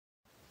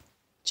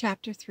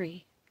Chapter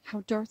 3.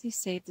 How Dorothy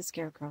Saved the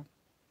Scarecrow.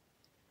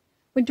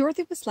 When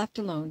Dorothy was left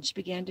alone, she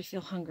began to feel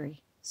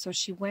hungry, so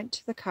she went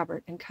to the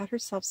cupboard and cut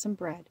herself some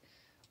bread,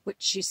 which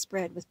she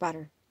spread with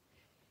butter.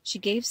 She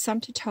gave some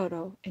to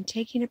Toto, and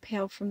taking a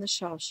pail from the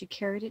shelf, she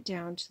carried it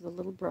down to the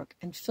little brook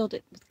and filled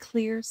it with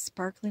clear,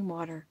 sparkling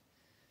water.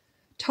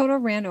 Toto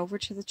ran over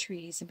to the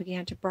trees and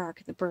began to bark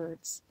at the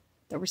birds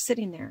that were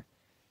sitting there.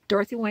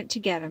 Dorothy went to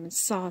get him and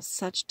saw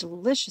such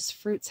delicious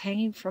fruits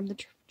hanging from the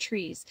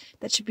trees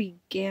that she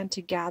began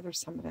to gather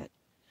some of it,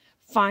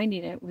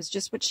 finding it was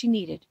just what she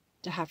needed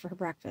to have for her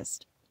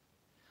breakfast.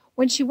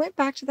 When she went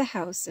back to the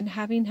house, and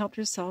having helped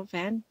herself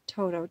and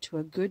Toto to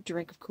a good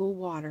drink of cool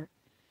water,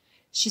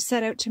 she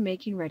set out to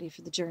making ready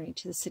for the journey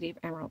to the City of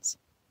Emeralds.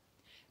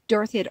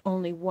 Dorothy had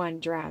only one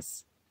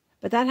dress,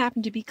 but that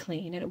happened to be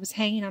clean, and it was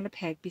hanging on a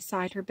peg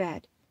beside her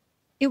bed.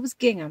 It was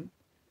gingham,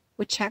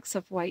 with checks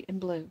of white and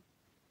blue,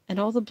 and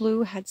although the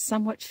blue had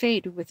somewhat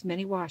faded with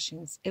many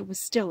washings, it was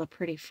still a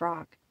pretty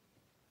frock.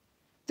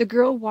 The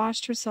girl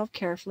washed herself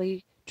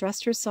carefully,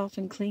 dressed herself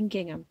in clean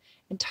gingham,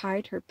 and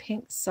tied her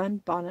pink sun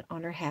bonnet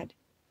on her head.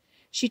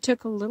 She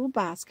took a little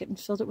basket and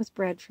filled it with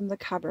bread from the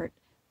cupboard,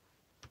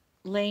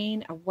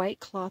 laying a white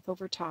cloth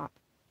over top.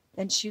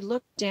 Then she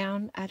looked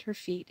down at her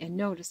feet and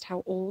noticed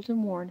how old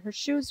and worn her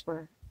shoes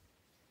were.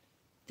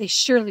 "They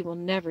surely will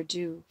never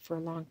do for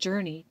a long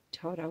journey,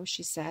 Toto,"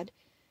 she said,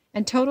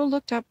 and Toto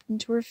looked up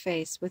into her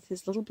face with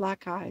his little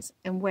black eyes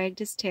and wagged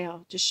his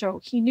tail to show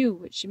he knew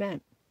what she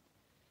meant.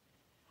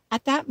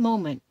 At that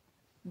moment,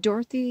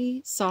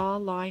 Dorothy saw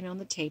lying on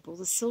the table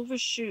the silver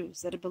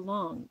shoes that had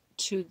belonged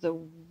to the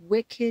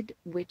Wicked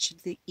Witch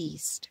of the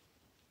East.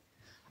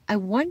 "I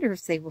wonder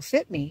if they will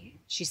fit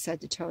me," she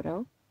said to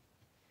Toto.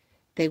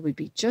 "They would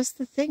be just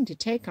the thing to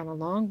take on a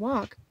long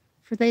walk,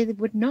 for they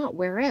would not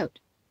wear out."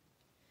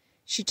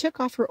 She took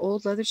off her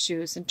old leather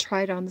shoes and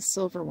tried on the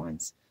silver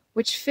ones,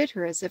 which fit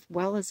her as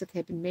well as if they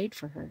had been made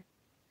for her.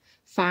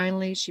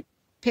 Finally, she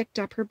picked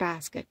up her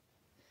basket.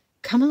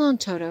 "Come along,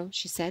 Toto,"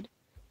 she said.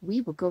 "We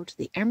will go to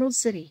the Emerald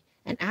City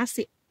and ask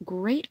the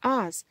Great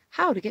Oz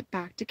how to get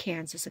back to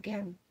Kansas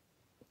again."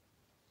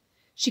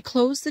 She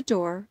closed the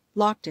door,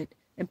 locked it,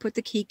 and put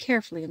the key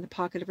carefully in the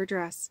pocket of her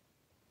dress.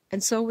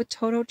 And so, with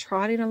Toto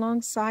trotting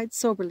alongside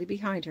soberly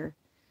behind her,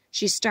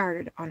 she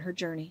started on her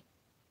journey.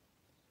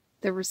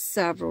 There were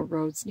several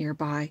roads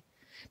nearby,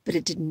 but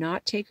it did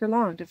not take her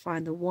long to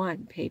find the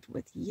one paved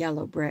with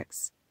yellow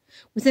bricks.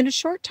 Within a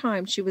short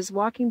time she was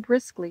walking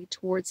briskly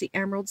towards the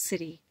Emerald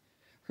City,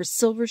 her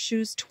silver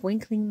shoes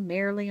twinkling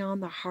merrily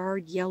on the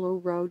hard yellow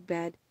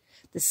roadbed.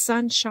 The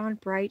sun shone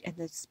bright, and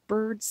the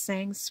birds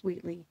sang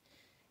sweetly,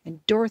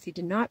 and Dorothy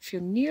did not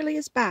feel nearly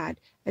as bad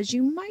as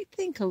you might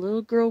think a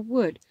little girl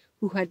would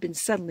who had been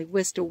suddenly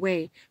whisked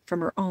away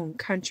from her own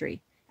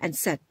country and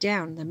set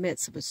down in the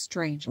midst of a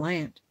strange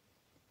land.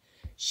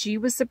 She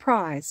was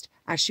surprised,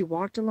 as she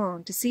walked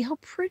along, to see how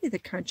pretty the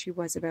country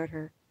was about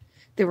her.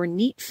 There were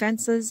neat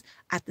fences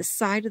at the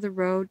side of the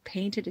road,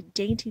 painted a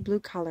dainty blue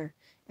color,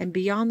 and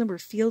beyond them were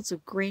fields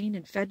of grain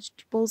and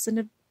vegetables in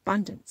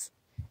abundance.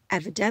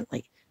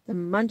 Evidently, the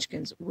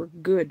Munchkins were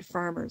good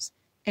farmers,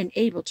 and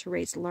able to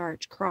raise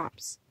large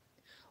crops.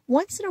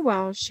 Once in a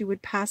while she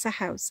would pass a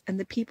house, and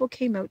the people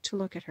came out to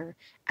look at her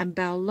and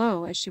bow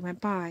low as she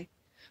went by,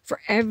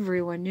 for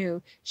everyone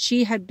knew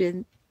she had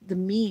been the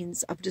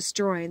means of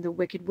destroying the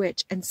Wicked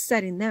Witch and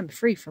setting them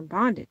free from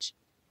bondage.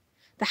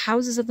 The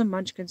houses of the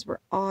Munchkins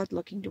were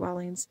odd-looking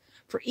dwellings,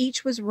 for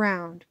each was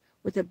round,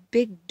 with a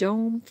big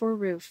dome for a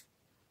roof.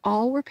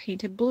 All were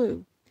painted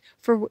blue,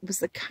 for it was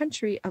the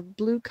country of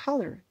blue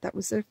color that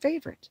was their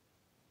favorite.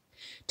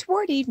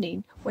 Toward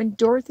evening, when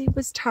Dorothy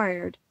was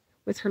tired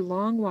with her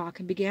long walk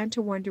and began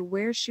to wonder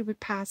where she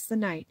would pass the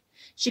night,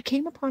 she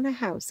came upon a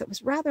house that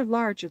was rather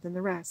larger than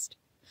the rest.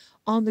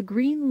 On the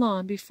green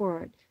lawn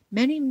before it,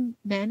 many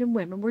men and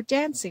women were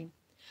dancing.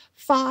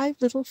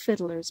 5 little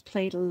fiddlers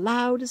played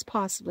loud as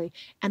possibly,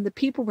 and the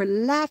people were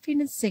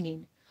laughing and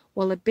singing,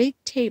 while a big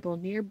table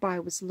nearby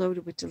was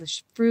loaded with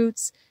delicious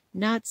fruits,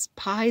 nuts,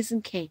 pies,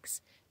 and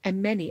cakes,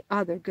 and many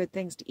other good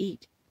things to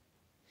eat.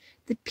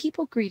 The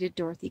people greeted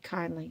Dorothy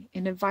kindly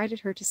and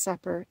invited her to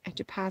supper and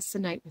to pass the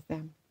night with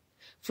them,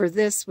 for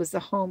this was the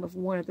home of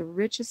one of the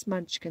richest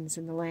Munchkins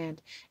in the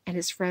land, and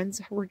his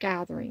friends were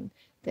gathering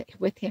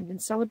with him in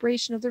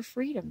celebration of their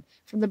freedom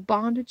from the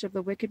bondage of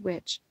the Wicked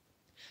Witch.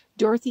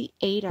 Dorothy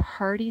ate a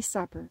hearty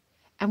supper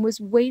and was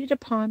waited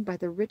upon by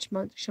the rich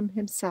Munchkin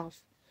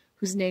himself,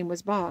 whose name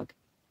was Bog.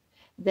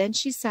 Then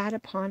she sat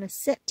upon a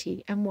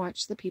settee and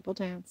watched the people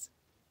dance.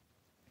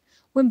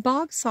 When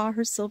Bog saw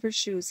her silver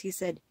shoes, he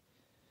said,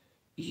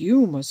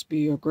 "You must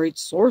be a great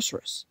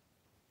sorceress."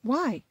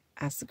 "Why?"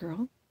 asked the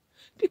girl.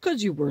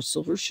 "Because you wear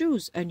silver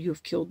shoes, and you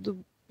have killed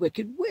the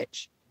Wicked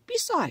Witch.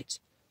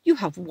 Besides, you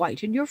have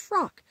white in your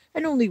frock,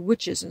 and only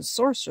witches and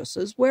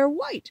sorceresses wear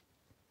white."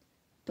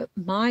 "But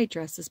my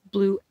dress is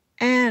blue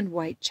and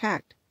white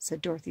checked,"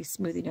 said Dorothy,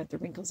 smoothing out the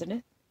wrinkles in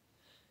it.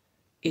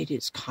 "It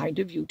is kind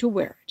of you to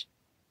wear it,"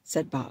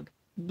 said Bog.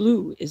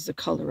 "Blue is the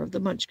color of the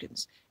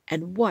Munchkins,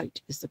 and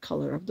white is the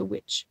color of the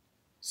witch.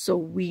 So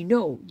we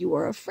know you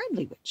are a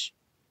friendly witch."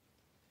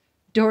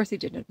 Dorothy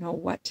didn't know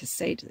what to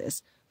say to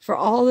this, for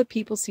all the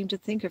people seemed to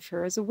think of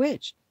her as a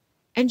witch,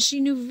 and she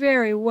knew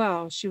very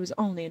well she was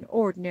only an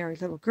ordinary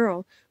little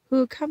girl who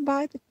had come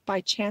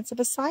by chance of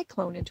a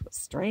cyclone into a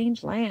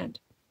strange land.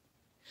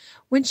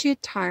 When she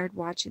had tired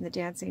watching the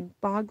dancing,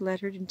 Bog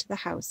led her into the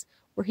house,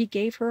 where he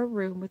gave her a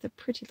room with a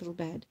pretty little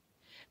bed.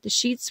 The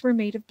sheets were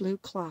made of blue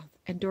cloth,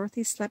 and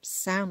Dorothy slept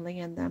soundly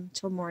in them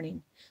till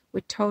morning,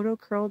 with Toto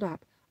curled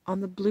up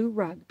on the blue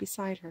rug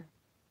beside her.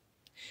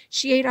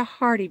 She ate a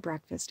hearty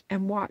breakfast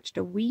and watched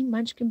a wee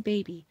Munchkin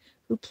baby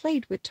who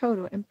played with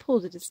Toto and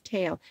pulled at his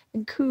tail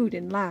and cooed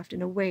and laughed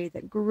in a way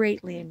that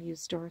greatly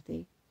amused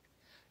Dorothy.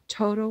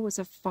 Toto was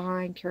a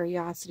fine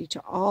curiosity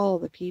to all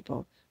the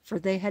people, for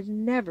they had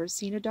never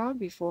seen a dog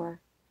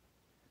before.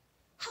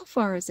 "How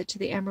far is it to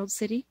the Emerald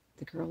City?"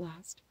 the girl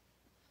asked.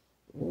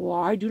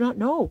 "I do not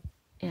know,"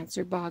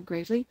 answered Bog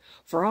gravely,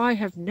 "for I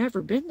have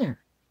never been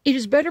there. It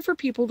is better for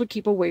people to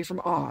keep away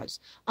from Oz,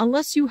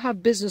 unless you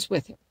have business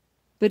with him.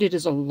 But it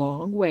is a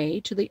long way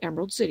to the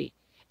Emerald City,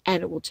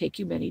 and it will take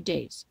you many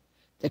days.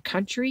 The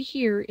country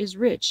here is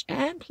rich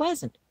and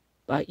pleasant,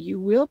 but you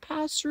will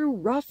pass through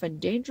rough and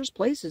dangerous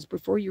places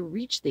before you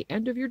reach the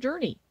end of your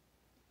journey."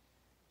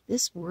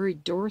 This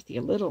worried Dorothy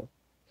a little,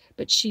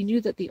 but she knew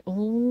that the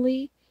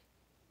only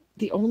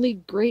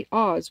great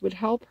Oz would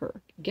help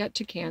her get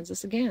to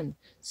Kansas again,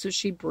 so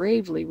she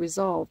bravely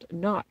resolved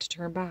not to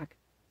turn back.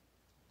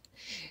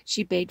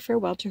 She bade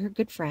farewell to her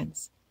good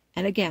friends,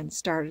 and again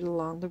started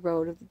along the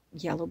road of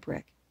yellow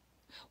brick.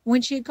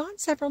 When she had gone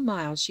several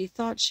miles, she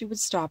thought she would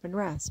stop and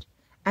rest,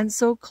 and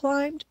so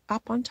climbed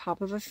up on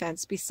top of a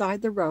fence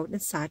beside the road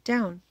and sat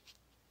down.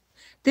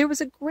 There was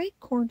a great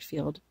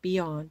cornfield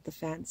beyond the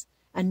fence,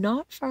 and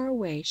not far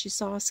away she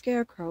saw a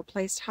scarecrow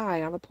placed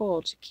high on a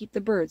pole to keep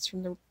the birds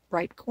from the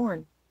ripe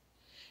corn.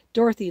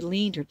 Dorothy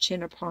leaned her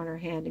chin upon her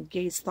hand and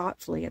gazed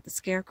thoughtfully at the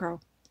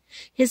scarecrow.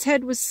 His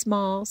head was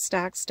small,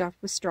 stack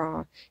stuffed with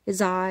straw,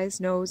 his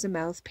eyes, nose, and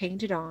mouth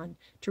painted on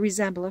to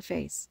resemble a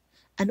face.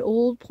 An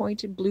old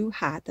pointed blue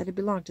hat that had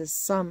belonged to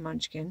some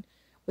Munchkin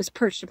was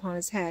perched upon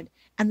his head,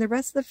 and the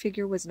rest of the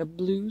figure was in a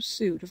blue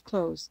suit of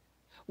clothes,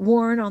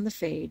 worn on the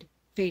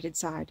faded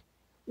side,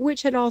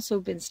 which had also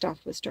been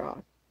stuffed with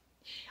straw.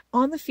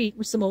 On the feet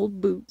were some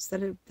old boots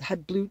that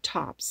had blue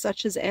tops,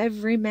 such as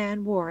every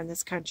man wore in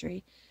this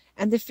country,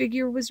 and the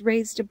figure was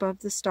raised above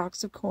the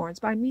stalks of corn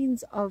by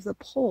means of the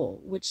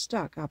pole which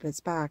stuck up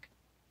its back.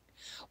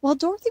 While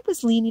Dorothy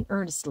was leaning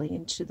earnestly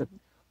into the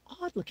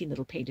odd-looking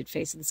little painted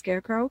face of the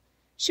scarecrow,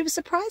 she was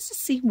surprised to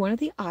see one of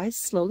the eyes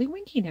slowly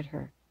winking at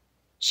her.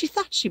 She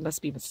thought she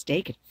must be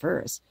mistaken at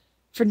first,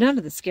 for none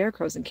of the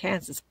scarecrows in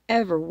Kansas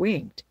ever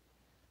winked.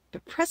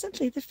 But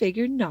presently the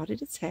figure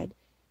nodded its head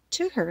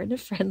to her in a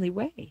friendly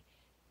way.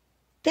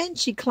 Then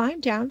she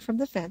climbed down from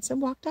the fence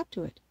and walked up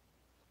to it,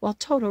 while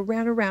Toto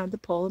ran around the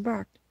pole and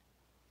barked.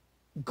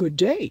 "Good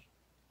day,"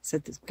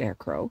 said the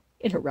scarecrow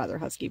in a rather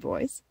husky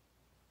voice.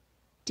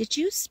 "Did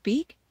you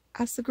speak?"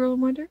 asked the girl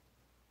in wonder.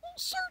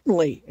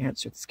 "Certainly,"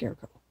 answered the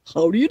scarecrow.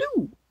 "How do you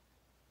do?"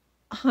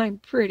 "I'm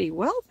pretty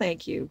well,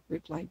 thank you,"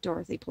 replied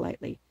Dorothy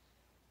politely.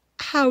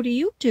 "How do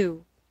you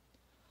do?"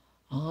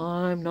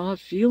 "I'm not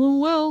feeling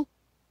well,"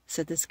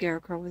 said the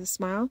scarecrow with a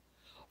smile,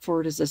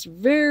 "for it is this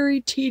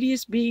very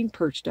tedious being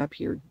perched up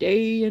here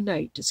day and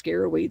night to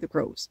scare away the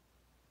crows."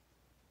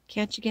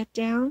 "Can't you get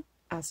down?"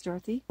 asked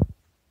Dorothy.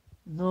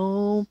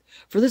 "No,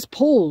 for this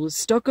pole is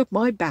stuck up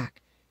my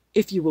back.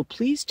 If you will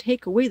please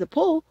take away the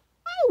pole,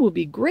 I will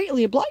be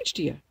greatly obliged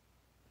to you."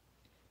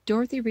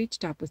 Dorothy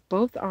reached up with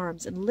both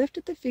arms and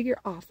lifted the figure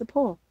off the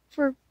pole,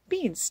 for,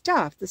 being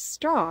stuffed with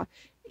straw,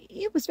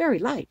 it was very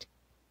light.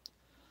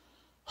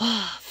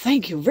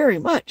 "Thank you very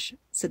much,"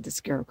 said the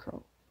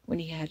scarecrow, when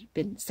he had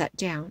been set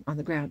down on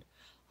the ground.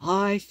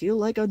 "I feel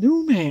like a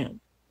new man."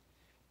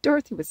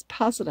 Dorothy was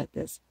puzzled at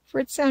this, for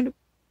it sounded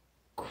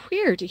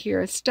queer to hear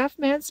a stuffed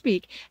man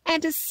speak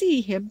and to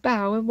see him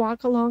bow and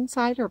walk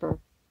alongside of her.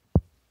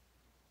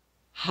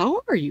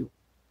 "How are you?"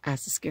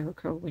 asked the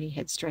scarecrow when he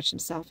had stretched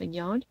himself and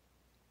yawned.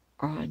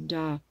 "And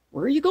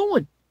where are you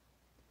going?"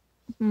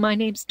 "My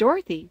name's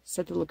Dorothy,"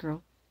 said the little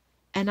girl,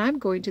 "and I'm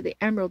going to the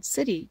Emerald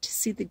City to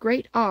see the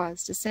great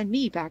Oz to send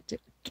me back to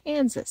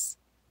Kansas."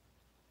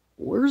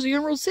 "Where's the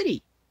Emerald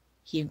City?"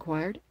 he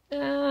inquired.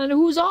 "And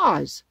who's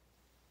Oz?"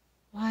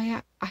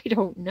 "Why, I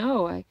don't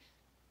know.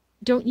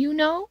 Don't you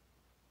know?"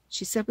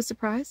 she said with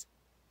surprise.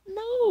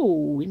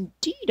 "No,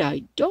 indeed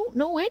I don't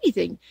know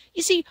anything.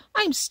 You see,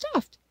 I'm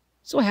stuffed,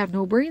 so I have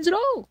no brains at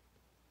all,"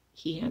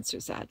 he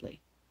answered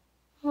sadly.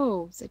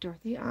 "Oh," said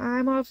Dorothy,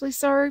 "I'm awfully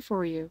sorry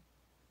for you."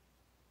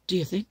 "Do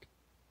you think,"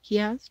 he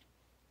asked,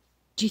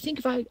 "do you think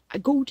if I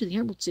go to the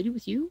Emerald City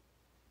with you,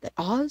 that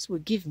Oz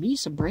would give me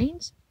some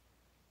brains?"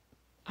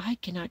 "I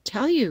cannot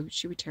tell you,"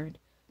 she returned,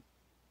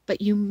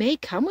 "but you may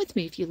come with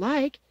me if you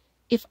like.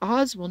 If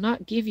Oz will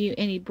not give you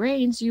any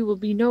brains, you will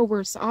be no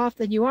worse off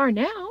than you are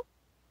now."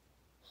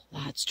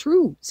 "That's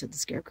true," said the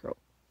scarecrow.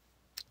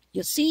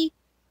 "You see,"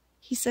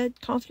 he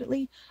said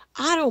confidently,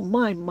 "I don't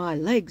mind my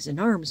legs and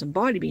arms and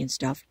body being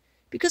stuffed,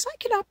 because I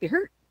cannot be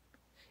hurt.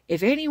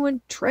 If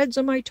anyone treads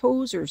on my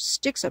toes or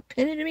sticks a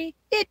pin into me,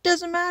 it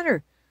doesn't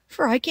matter,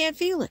 for I can't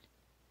feel it.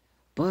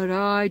 But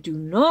I do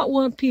not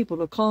want people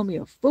to call me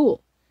a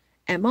fool,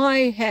 and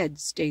my head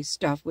stays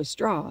stuffed with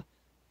straw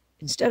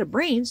instead of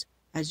brains,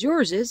 as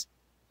yours is.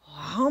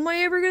 How am I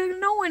ever going to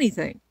know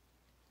anything?"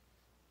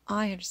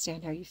 "I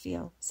understand how you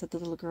feel," said the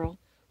little girl,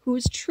 who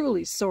was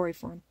truly sorry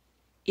for him.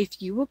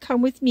 "If you will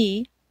come with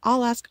me,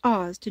 I'll ask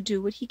Oz to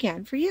do what he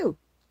can for you."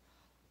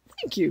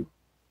 "Thank you,"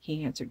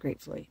 he answered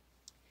gratefully.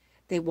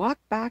 They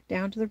walked back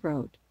down to the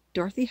road.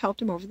 Dorothy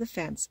helped him over the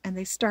fence, and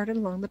they started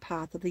along the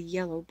path of the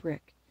yellow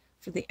brick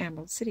for the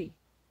Emerald City.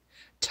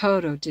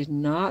 Toto did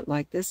not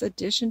like this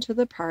addition to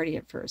the party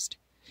at first.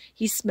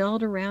 He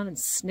smelled around and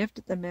sniffed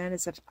at the men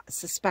as if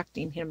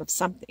suspecting him of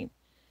something.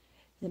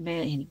 And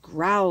he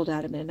growled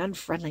at him in an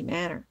unfriendly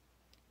manner.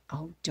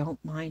 "Oh,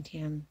 don't mind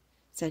him,"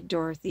 said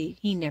Dorothy.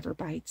 "He never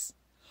bites."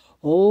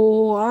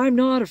 "Oh, I'm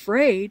not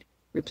afraid,"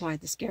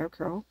 replied the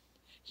Scarecrow.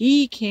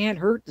 "He can't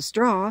hurt the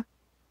straw.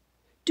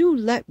 Do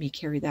let me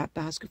carry that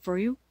basket for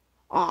you.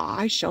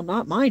 I shall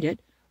not mind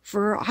it,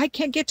 for I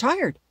can't get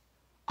tired.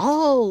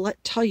 I'll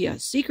tell you a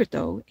secret,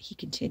 though," he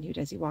continued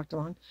as he walked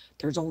along.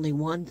 "There's only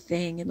one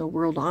thing in the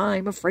world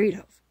I'm afraid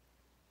of."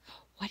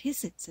 "What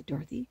is it?" said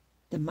Dorothy.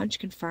 "The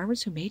Munchkin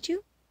farmers who made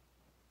you?"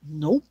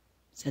 "Nope,"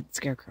 said the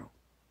Scarecrow.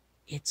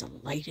 "It's a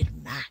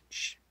lighted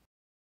match."